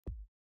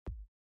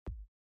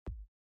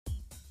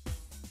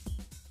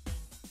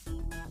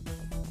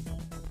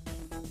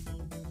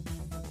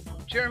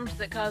Germs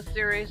that cause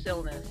serious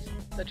illness,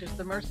 such as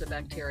the MRSA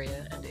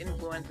bacteria and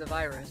Influenza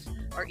virus,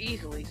 are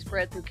easily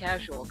spread through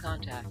casual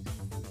contact.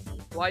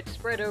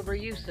 Widespread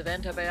overuse of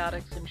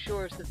antibiotics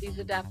ensures that these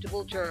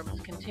adaptable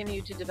germs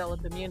continue to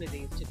develop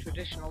immunities to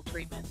traditional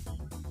treatment,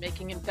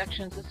 making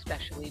infections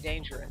especially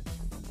dangerous.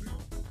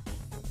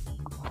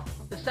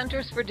 The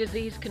Centers for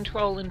Disease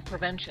Control and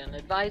Prevention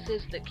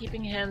advises that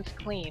keeping hands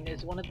clean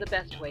is one of the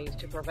best ways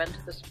to prevent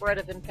the spread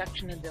of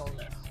infection and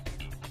illness.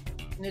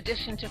 In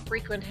addition to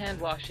frequent hand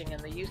washing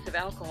and the use of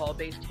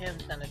alcohol-based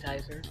hand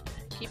sanitizers,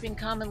 keeping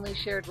commonly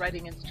shared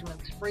writing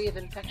instruments free of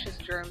infectious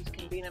germs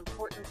can be an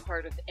important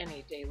part of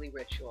any daily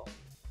ritual.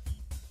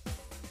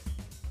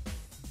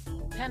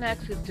 Pen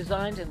X is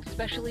designed and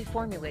specially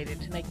formulated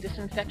to make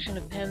disinfection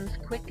of pens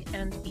quick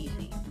and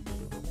easy.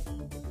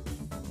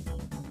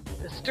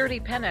 The sturdy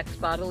Pen X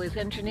bottle is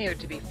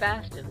engineered to be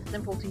fast and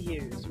simple to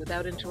use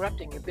without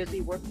interrupting your busy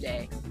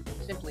workday.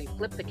 Simply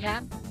flip the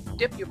cap,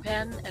 dip your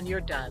pen, and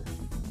you're done.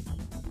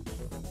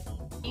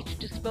 Each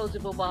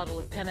disposable bottle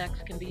of Pen X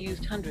can be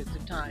used hundreds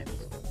of times.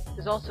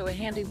 There's also a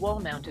handy wall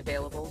mount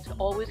available to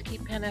always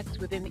keep Pen X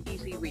within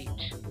easy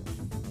reach.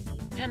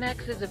 Pen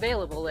X is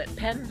available at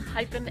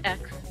pen-x.com.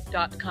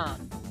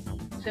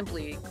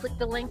 Simply click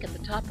the link at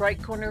the top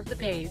right corner of the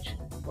page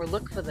or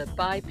look for the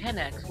Buy Pen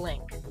X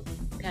link.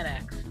 Pen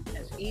X,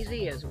 as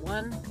easy as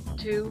 1,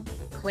 2,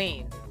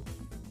 clean.